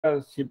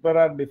shipper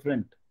are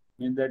different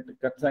in that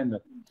consignor.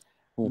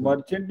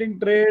 Merchanting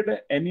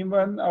trade,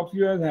 anyone of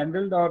you has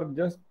handled, or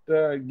just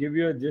give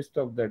you a gist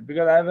of that?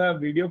 Because I have a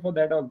video for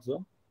that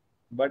also.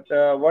 But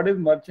what is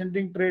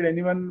merchanting trade?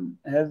 Anyone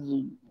has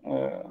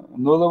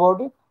knows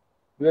about it?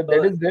 Because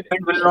that is very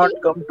it will not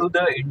come to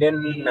the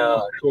Indian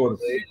shore. course.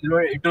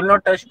 It will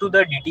not touch to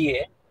the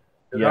DTA. It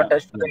will Yeah, not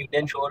touch to yeah, the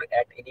Indian shore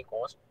at any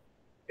cost.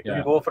 It will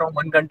yeah, go from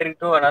one country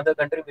to another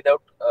country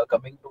without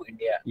coming to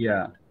India.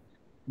 yeah.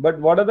 But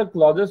what are the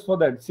clauses for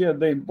that? See,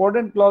 the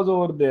important clause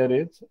over there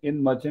is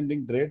in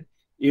merchanting trade,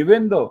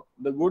 even though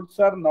the goods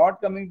are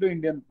not coming to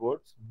Indian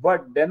ports,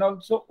 but then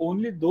also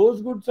only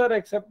those goods are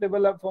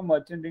acceptable for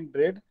merchanting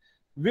trade,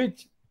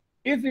 which,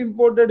 if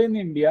imported in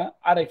India,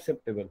 are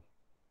acceptable.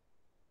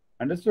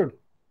 Understood?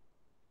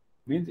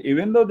 Means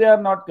even though they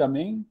are not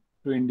coming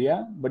to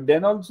India, but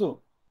then also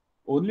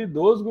only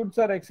those goods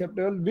are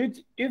acceptable which,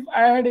 if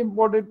I had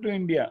imported to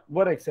India,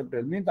 were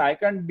acceptable. Means I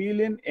can't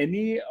deal in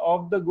any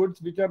of the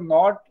goods which are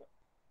not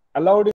allowed